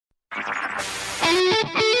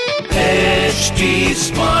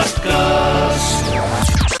Smartcast.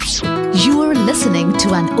 You are listening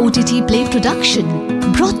to an OTT Play production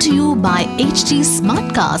brought to you by HT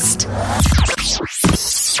Smartcast.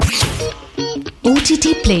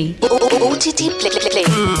 OTT Play. OTT Play.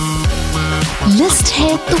 List है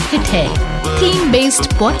तो hit है. Theme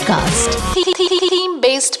based podcast. Theme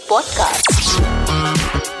based podcast.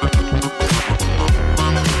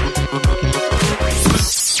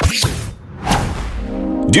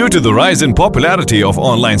 Due to the rise in popularity of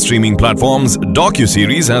online streaming platforms,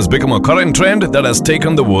 docu-series has become a current trend that has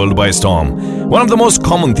taken the world by storm. One of the most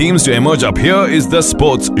common themes to emerge up here is the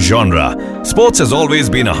sports genre. Sports has always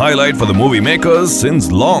been a highlight for the movie makers since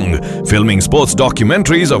long. Filming sports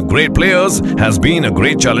documentaries of great players has been a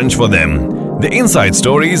great challenge for them. The inside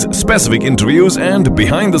stories, specific interviews and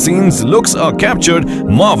behind-the-scenes looks are captured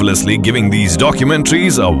marvelously, giving these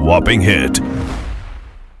documentaries a whopping hit.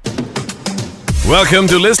 Welcome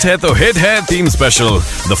to List Hai To Hit Hai theme special.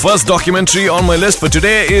 The first documentary on my list for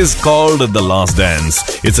today is called The Last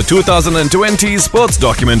Dance. It's a 2020 sports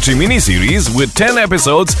documentary miniseries with 10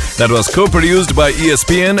 episodes that was co-produced by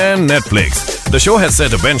ESPN and Netflix. The show has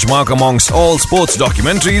set a benchmark amongst all sports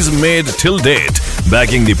documentaries made till date,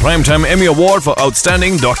 bagging the Primetime Emmy Award for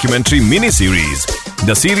Outstanding Documentary Miniseries.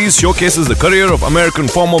 The series showcases the career of American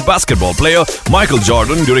former basketball player Michael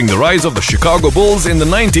Jordan during the rise of the Chicago Bulls in the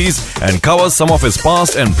 90s and covers some of his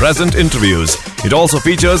past and present interviews. It also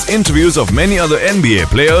features interviews of many other NBA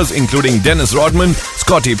players including Dennis Rodman,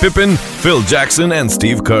 Scottie Pippen, Phil Jackson and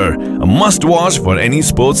Steve Kerr. A must-watch for any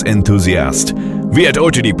sports enthusiast. We at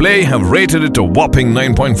OTTplay have rated it a whopping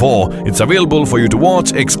 9.4. It's available for you to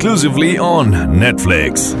watch exclusively on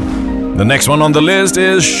Netflix. The next one on the list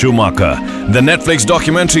is Schumacher. The Netflix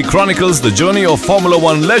documentary chronicles the journey of Formula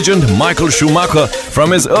One legend Michael Schumacher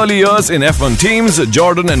from his early years in F1 teams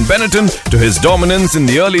Jordan and Benetton to his dominance in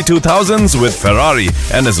the early 2000s with Ferrari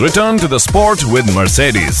and his return to the sport with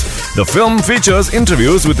Mercedes. The film features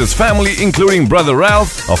interviews with his family including brother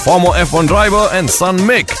Ralf, a former F1 driver, and son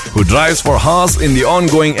Mick, who drives for Haas in the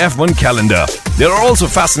ongoing F1 calendar. There are also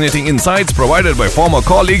fascinating insights provided by former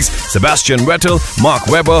colleagues Sebastian Vettel, Mark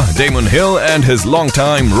Webber, Damon Hill and his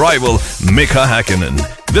longtime rival Mika Häkkinen.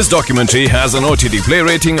 This documentary has an OTTplay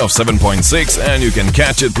rating of 7.6 and you can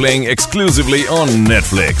catch it playing exclusively on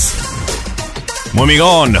Netflix. Moving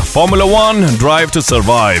on, Formula One Drive to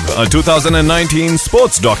Survive, a 2019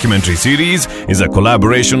 sports documentary series, is a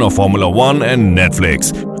collaboration of Formula One and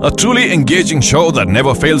Netflix. A truly engaging show that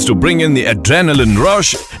never fails to bring in the adrenaline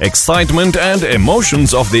rush, excitement and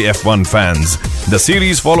emotions of the F1 fans. The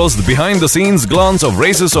series follows the behind-the-scenes glance of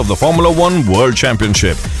races of the Formula One World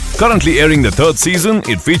Championship. Currently airing the third season,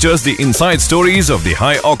 it features the inside stories of the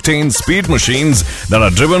high-octane speed machines that are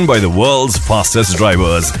driven by the world's fastest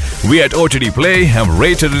drivers. We at OTTplay have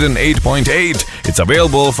rated it an 8.8. It's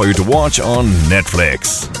available for you to watch on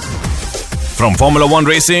Netflix. From Formula One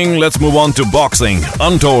racing, let's move on to boxing.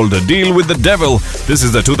 Untold, Deal with the Devil. This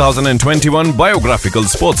is the 2021 biographical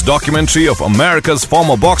sports documentary of America's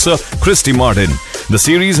former boxer, Christy Martin. The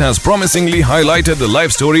series has promisingly highlighted the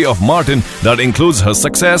life story of Martin that includes her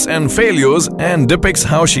success and failures and depicts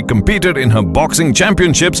how she competed in her boxing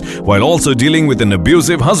championships while also dealing with an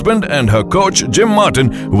abusive husband, and her coach, Jim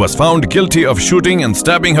Martin, who was found guilty of shooting and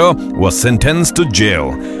stabbing her, was sentenced to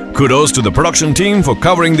jail. Kudos to the production team for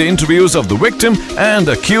covering the interviews of the victim and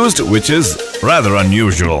accused, which is rather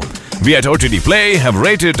unusual. We at OTTplay have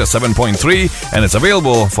rated it a 7.3 and it's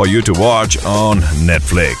available for you to watch on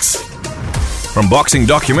Netflix. From boxing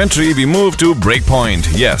documentary, we move to Breakpoint.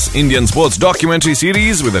 Yes, Indian sports documentary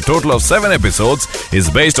series with a total of 7 episodes is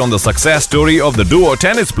based on the success story of the duo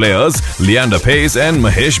tennis players Leander Paes and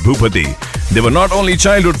Mahesh Bhupathi. They were not only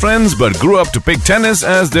childhood friends but grew up to pick tennis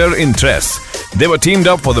as their interests. They were teamed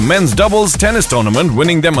up for the men's doubles tennis tournament,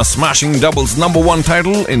 winning them a smashing doubles #1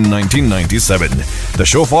 title in 1997. The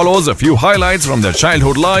show follows a few highlights from their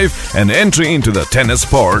childhood life and entry into the tennis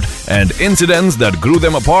sport and incidents that grew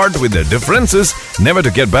them apart with their differences, never to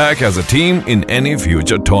get back as a team in any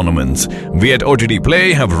future tournaments. We at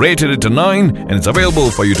OTTplay have rated it a 9 and it's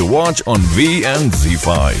available for you to watch on V and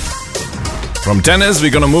Z5. From tennis,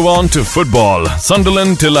 we're going to move on to football.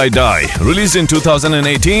 Sunderland Til I Die. Released in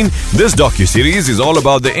 2018, this docu-series is all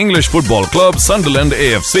about the English football club Sunderland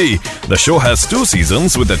A.F.C. The show has 2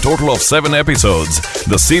 seasons with a total of 7 episodes.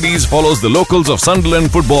 The series follows the locals of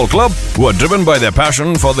Sunderland Football Club who are driven by their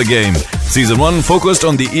passion for the game. Season 1 focused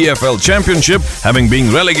on the EFL Championship, having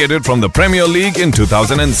been relegated from the Premier League in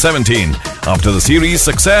 2017. After the series'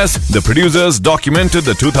 success, the producers documented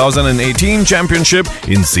the 2018 Championship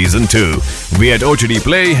in Season 2. We at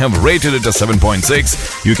OTTplay have rated it a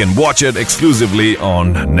 7.6. You can watch it exclusively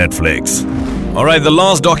on Netflix. Alright, the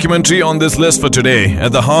last documentary on this list for today,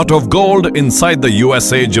 At the Heart of Gold Inside the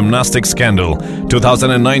USA Gymnastics Scandal,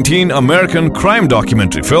 2019 American crime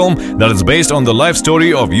documentary film that is based on the life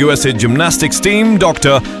story of USA Gymnastics team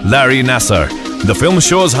Dr. Larry Nassar. The film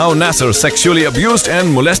shows how Nassar sexually abused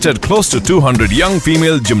and molested close to 200 young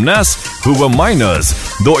female gymnasts who were minors.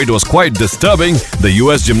 Though it was quite disturbing, the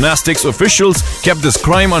US gymnastics officials kept this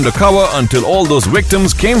crime undercover until all those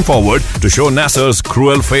victims came forward to show Nassar's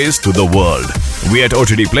cruel face to the world. We at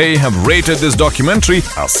OTTplay have rated this documentary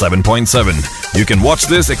a 7.7. You can watch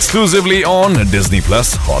this exclusively on Disney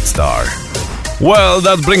Plus Hotstar. Well,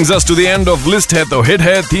 that brings us to the end of List Hai To Hit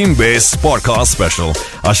Hai theme-based podcast special.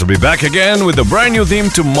 I shall be back again with a brand new theme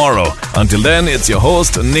tomorrow. Until then, it's your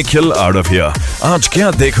host Nikhil out of here. Aaj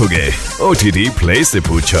kya dekhoge? OTT Play se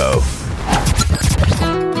poocho.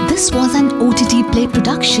 This was an OTTplay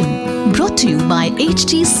production brought to you by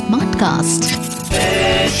HT Smartcast.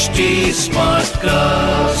 HT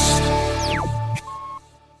Smartcast.